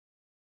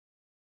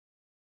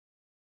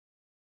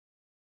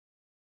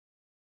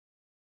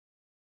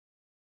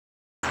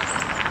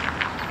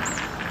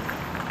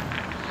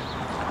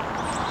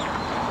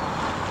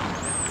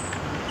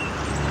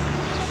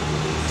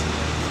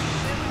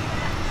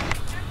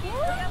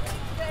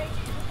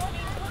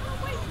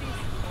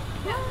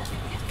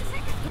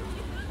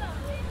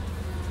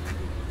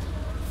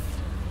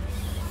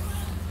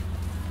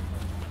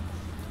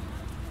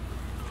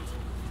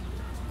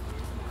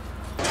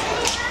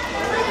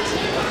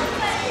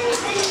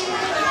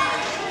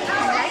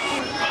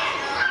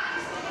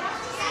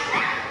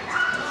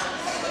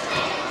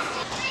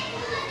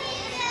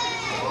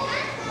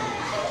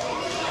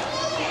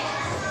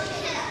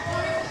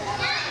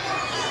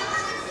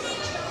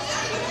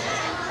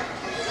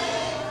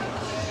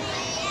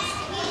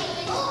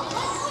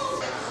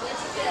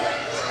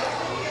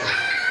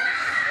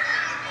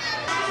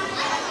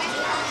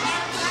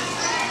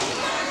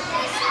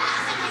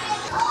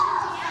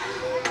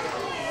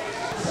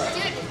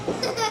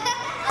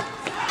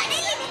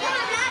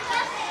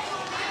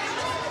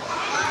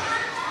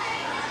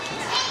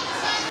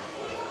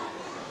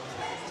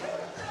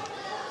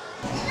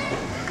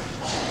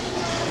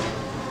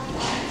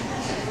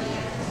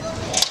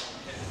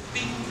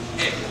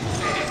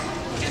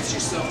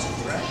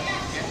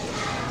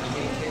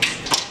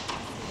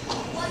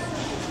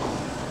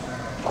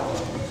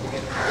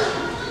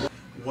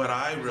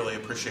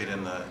appreciate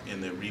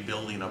in the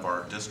rebuilding of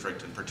our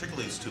district, and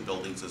particularly these two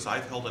buildings, is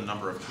I've held a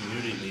number of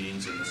community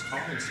meetings in this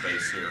common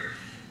space here.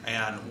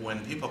 And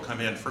when people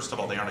come in, first of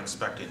all, they aren't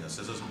expecting this.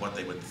 This isn't what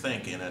they would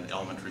think in an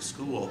elementary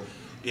school.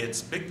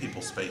 It's big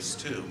people space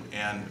too.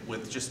 And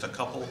with just a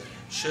couple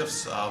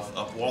shifts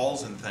of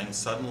walls and things,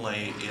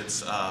 suddenly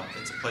it's a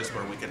place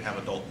where we can have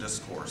adult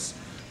discourse.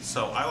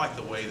 So I like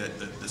the way that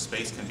the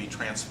space can be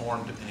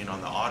transformed depending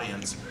on the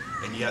audience,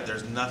 and yet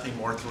there's nothing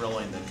more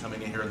thrilling than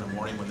coming in here in the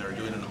morning when they're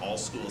doing an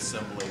all-school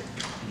assembly.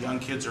 The young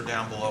kids are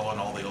down below and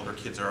all the older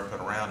kids are up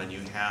and around, and you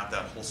have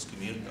that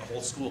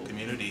whole school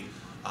community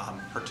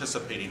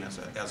participating as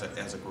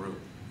a group.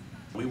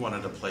 We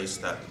wanted a place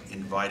that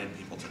invited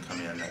people to come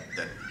in,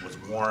 that was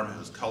warm, it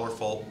was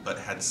colorful, but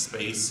had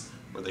space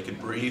where they could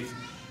breathe.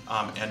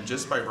 And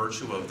just by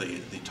virtue of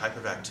the type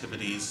of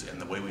activities and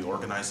the way we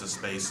organize the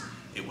space,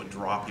 it would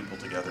draw people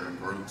together in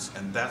groups,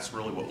 and that's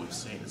really what we've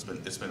seen. It's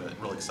been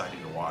really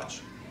exciting to watch.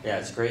 Yeah,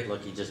 it's great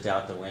looking just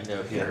out the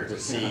window here to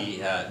see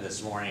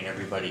this morning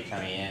everybody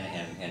coming in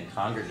and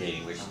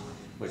congregating,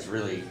 which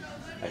really,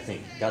 I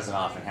think, doesn't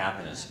often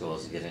happen in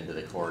schools, to get into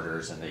the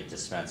corridors and they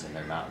dispense and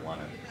they're not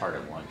part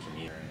of one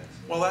community.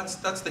 Well,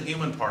 that's the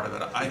human part of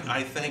it.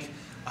 I think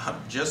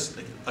just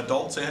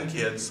adults and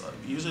kids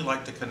usually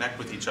like to connect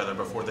with each other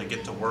before they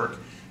get to work.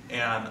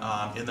 And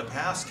in the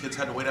past, kids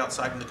had to wait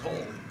outside in the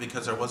cold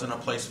because there wasn't a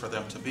place for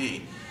them to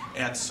be.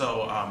 And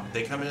so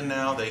they come in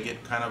now, they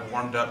get kind of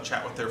warmed up,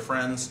 chat with their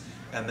friends,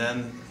 and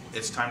then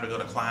it's time to go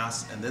to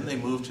class. And then they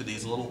move to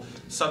these little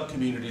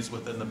sub-communities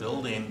within the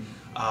building,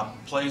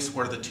 place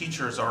where the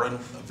teachers are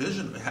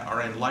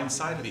in line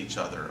sight of each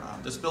other.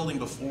 This building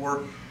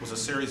before was a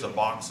series of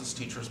boxes.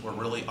 Teachers were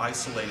really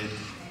isolated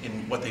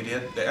in what they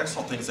did. The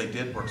excellent things they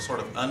did were sort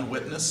of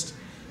unwitnessed.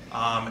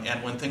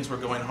 And when things were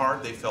going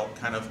hard, they felt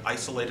kind of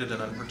isolated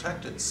and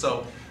unprotected.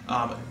 So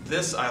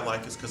this I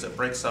like is because it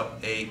breaks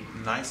up a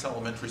nice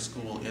elementary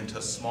school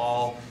into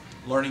small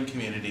learning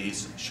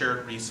communities,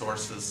 shared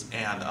resources,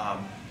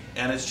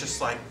 and it's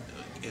just like,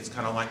 it's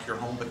kind of like your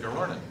home, but you're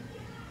learning.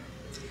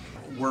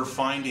 We're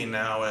finding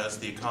now, as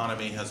the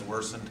economy has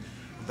worsened,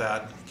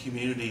 that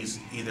communities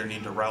either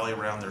need to rally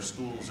around their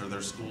schools or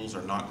their schools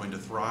are not going to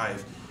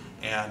thrive.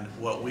 And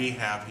what we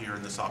have here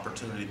in this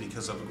opportunity,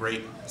 because of a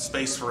great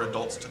space for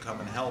adults to come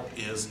and help,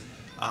 is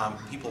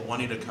people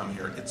wanting to come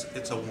here.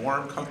 It's a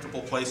warm,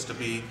 comfortable place to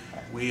be.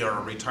 We are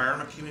a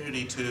retirement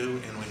community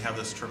too, and we have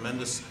this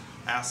tremendous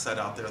asset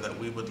out there that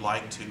we would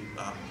like to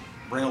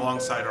bring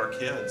alongside our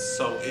kids.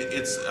 So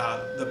it's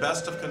the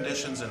best of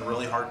conditions in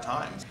really hard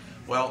times.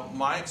 Well,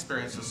 my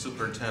experience as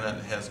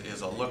superintendent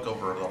is a look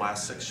over the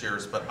last 6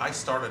 years, but I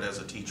started as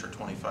a teacher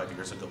 25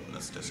 years ago in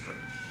this district.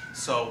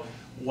 So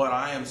what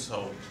I am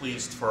so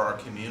pleased for our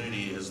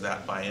community is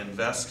that by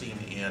investing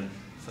in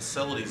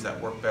facilities that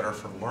work better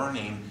for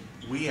learning,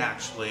 we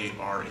actually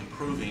are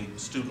improving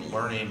student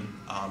learning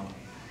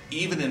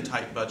even in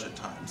tight budget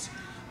times.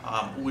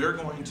 We're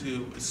going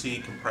to see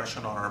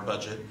compression on our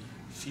budget,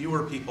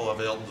 fewer people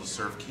available to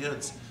serve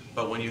kids,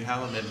 but when you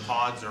have them in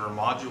pods or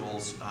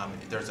modules,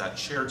 there's that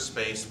shared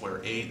space where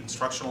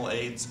instructional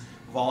aides,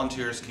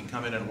 volunteers can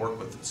come in and work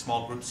with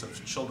small groups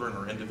of children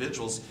or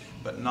individuals,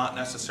 but not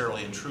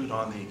necessarily intrude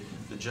on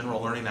the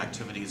general learning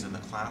activities in the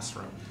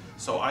classroom.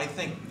 So I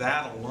think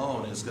that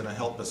alone is going to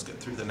help us get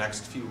through the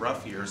next few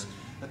rough years.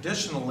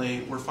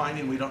 Additionally, we're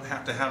finding we don't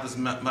have to have as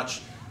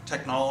much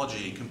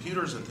technology,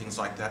 computers and things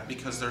like that,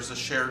 because there's a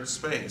shared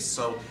space.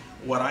 So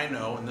what I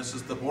know, and this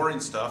is the boring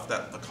stuff,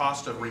 that the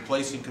cost of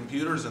replacing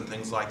computers and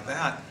things like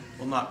that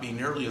will not be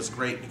nearly as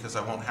great because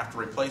I won't have to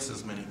replace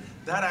as many.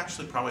 That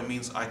actually probably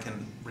means I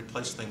can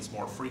replace things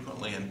more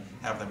frequently and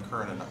have them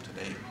current and up to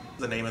date.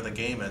 The name of the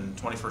game in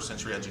 21st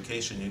century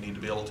education, you need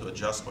to be able to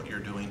adjust what you're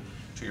doing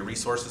to your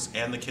resources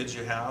and the kids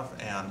you have,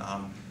 and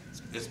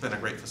it's been a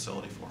great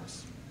facility for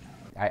us.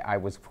 I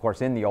was, of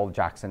course, in the old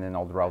Jackson and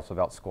old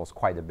Roosevelt schools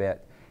quite a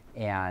bit,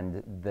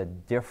 and the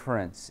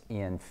difference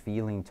in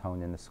feeling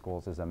tone in the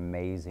schools is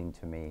amazing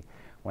to me.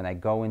 When I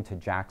go into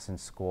Jackson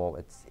School,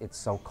 it's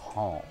so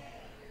calm,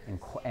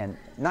 and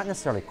not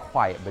necessarily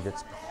quiet, but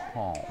it's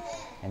calm,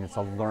 and it's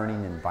a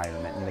learning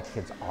environment, and the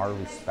kids are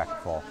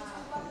respectful.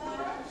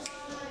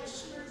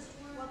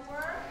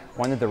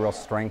 One of the real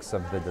strengths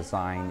of the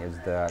design is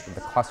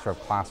the cluster of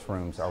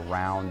classrooms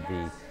around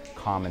the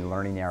common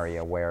learning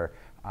area where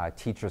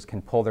teachers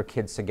can pull their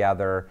kids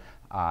together,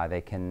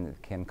 they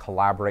can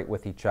collaborate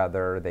with each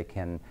other, they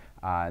can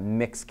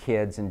mix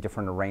kids in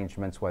different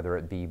arrangements, whether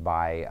it be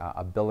by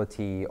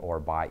ability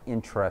or by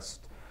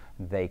interest.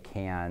 They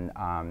can,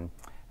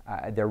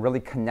 they're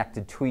really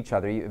connected to each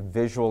other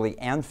visually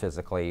and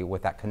physically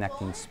with that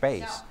connecting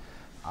space.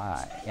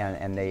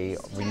 And they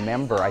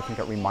remember, I think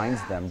it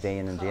reminds them day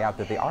in and day out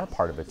that they are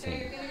part of a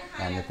team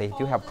and that they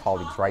do have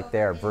colleagues right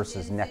there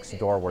versus next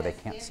door where they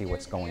can't see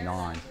what's going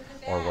on,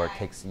 or where it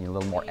takes a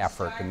little more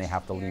effort and they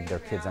have to leave their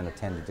kids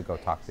unattended to go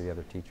talk to the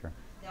other teacher.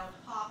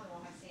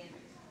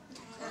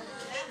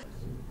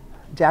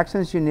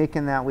 Jackson's unique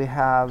in that we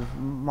have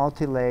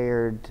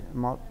multi-layered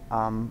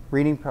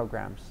reading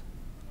programs,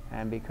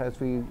 and because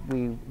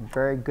we're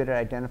very good at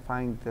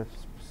identifying the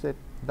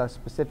the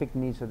specific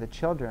needs of the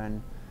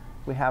children,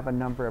 we have a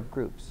number of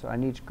groups.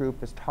 And each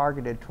group is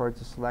targeted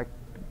towards a select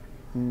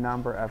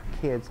number of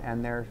kids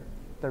and their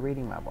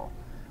reading level.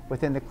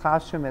 Within the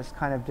classroom, it's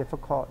kind of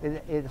difficult.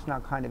 It's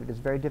not kind of, it is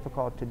very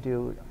difficult to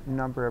do a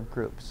number of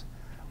groups.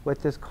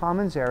 With this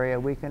commons area,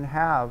 we can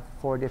have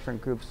 4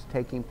 different groups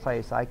taking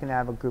place. I can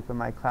have a group in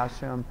my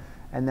classroom,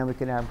 and then we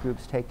can have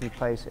groups taking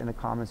place in the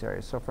commons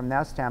area. So from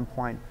that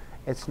standpoint,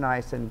 it's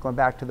nice. And going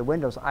back to the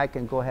windows, I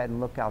can go ahead and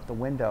look out the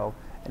window,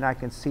 and I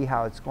can see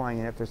how it's going.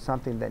 And if there's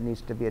something that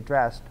needs to be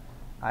addressed,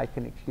 I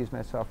can excuse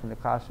myself from the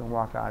classroom,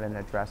 walk out and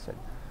address it.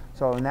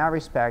 So in that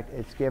respect,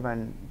 it's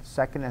given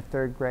 2nd and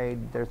 3rd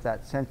grade, there's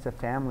that sense of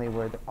family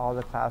where all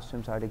the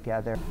classrooms are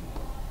together.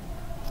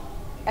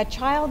 A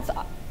child's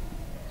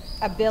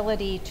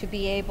ability to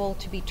be able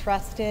to be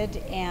trusted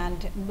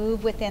and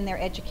move within their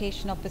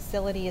educational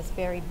facility is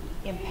very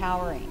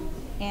empowering.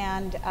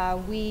 And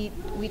we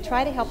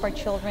try to help our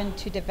children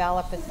to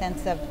develop a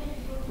sense of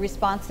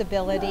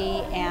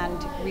responsibility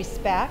and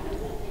respect.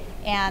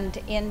 And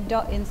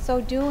in so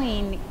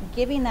doing,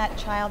 giving that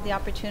child the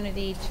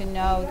opportunity to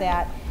know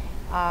that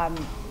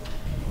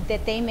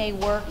that they may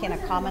work in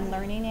a common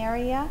learning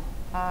area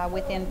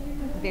within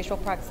visual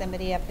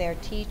proximity of their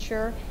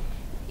teacher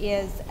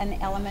is an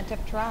element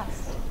of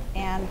trust.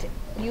 And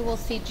you will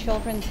see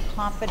children's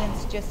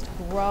confidence just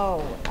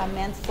grow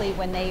immensely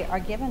when they are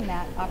given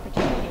that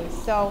opportunity.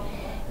 So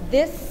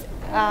this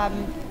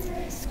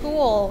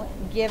school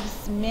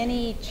gives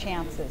many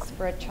chances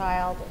for a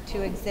child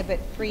to exhibit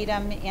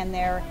freedom in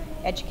their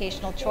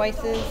educational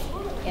choices,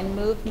 in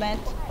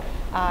movement,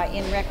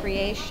 in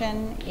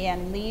recreation,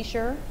 in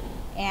leisure,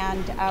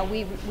 and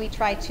we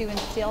try to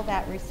instill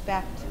that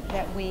respect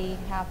that we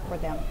have for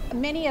them.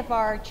 Many of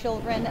our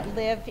children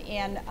live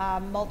in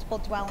multiple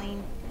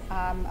dwelling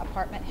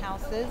apartment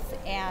houses,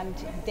 and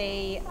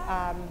they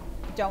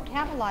don't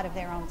have a lot of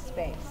their own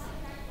space.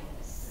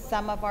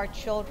 Some of our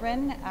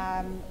children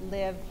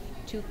live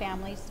 2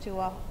 families to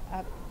a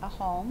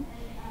home,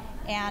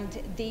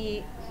 and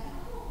the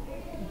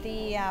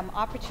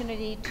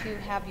opportunity to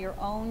have your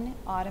own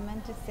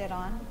ottoman to sit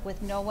on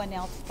with no one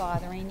else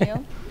bothering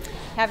you,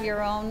 have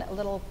your own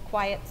little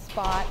quiet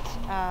spot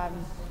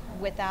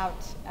without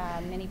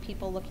many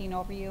people looking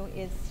over you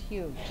is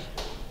huge.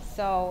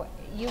 So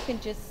you can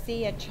just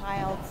see a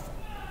child's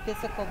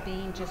physical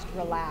being just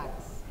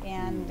relax,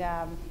 and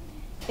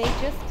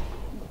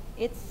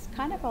it's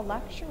kind of a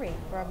luxury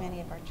for many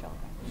of our children.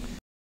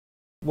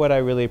 What I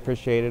really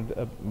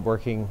appreciated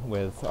working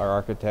with our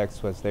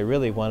architects was they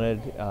really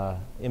wanted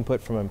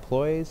input from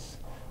employees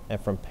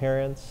and from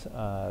parents.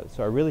 So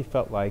I really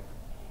felt like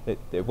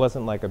it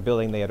wasn't like a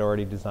building they had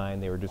already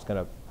designed. They were just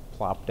going to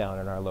plop down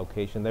in our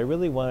location. They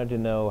really wanted to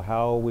know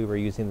how we were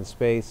using the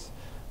space,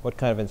 what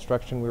kind of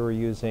instruction we were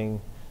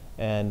using,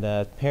 and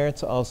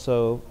parents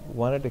also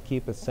wanted to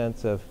keep a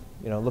sense of,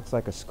 it looks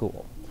like a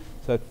school.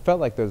 So it felt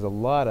like there's a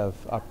lot of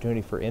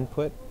opportunity for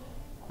input.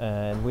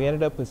 And we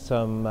ended up with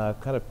some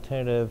kind of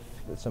tentative,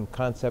 some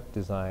concept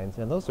designs,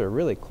 and those are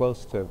really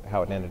close to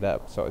how it ended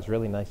up. So it was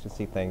really nice to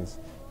see things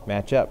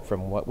match up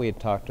from what we had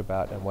talked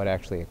about and what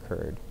actually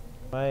occurred.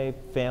 My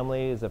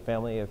family is a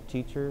family of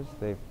teachers.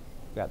 They've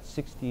got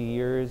 60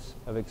 years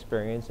of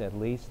experience at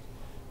least,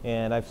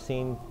 and I've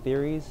seen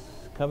theories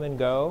come and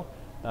go,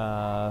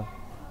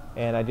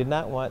 and I did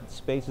not want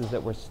spaces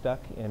that were stuck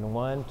in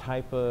one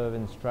type of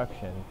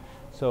instruction.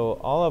 So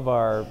all of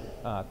our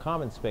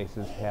common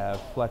spaces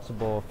have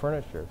flexible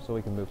furniture, so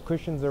we can move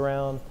cushions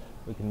around,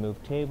 we can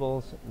move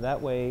tables. That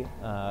way,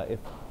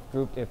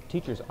 if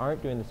teachers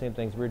aren't doing the same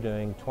things we're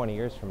doing 20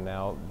 years from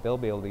now, they'll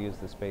be able to use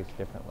the space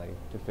differently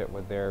to fit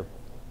with their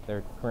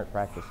current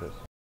practices.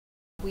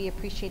 We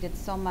appreciated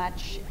so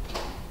much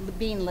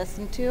being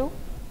listened to.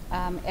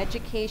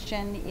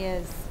 Education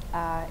is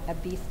a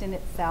beast in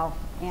itself,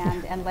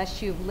 and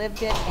unless you've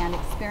lived it and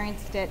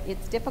experienced it,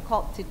 it's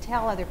difficult to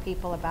tell other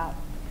people about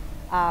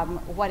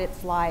what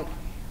it's like.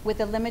 With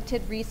the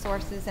limited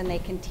resources, and they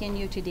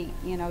continue to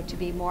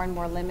be more and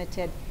more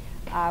limited,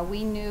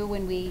 we knew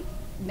when we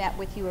met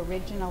with you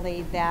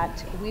originally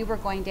that we were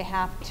going to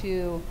have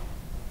to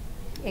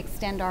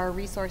extend our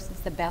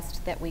resources the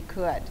best that we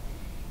could.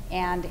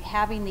 And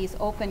having these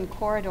open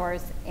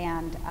corridors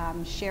and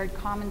shared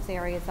commons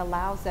areas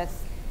allows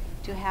us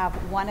to have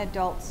one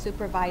adult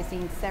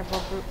supervising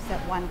several groups at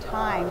one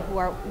time who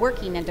are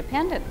working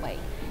independently.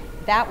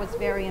 That was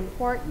very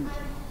important.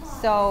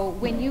 So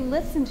when you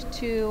listened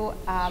to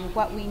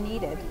what we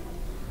needed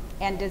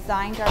and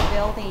designed our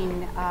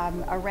building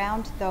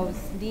around those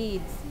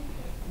needs,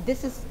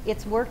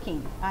 it's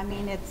working. I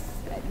mean,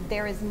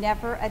 there is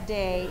never a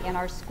day in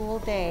our school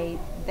day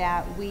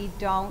that we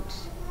don't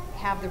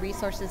have the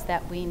resources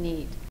that we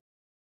need.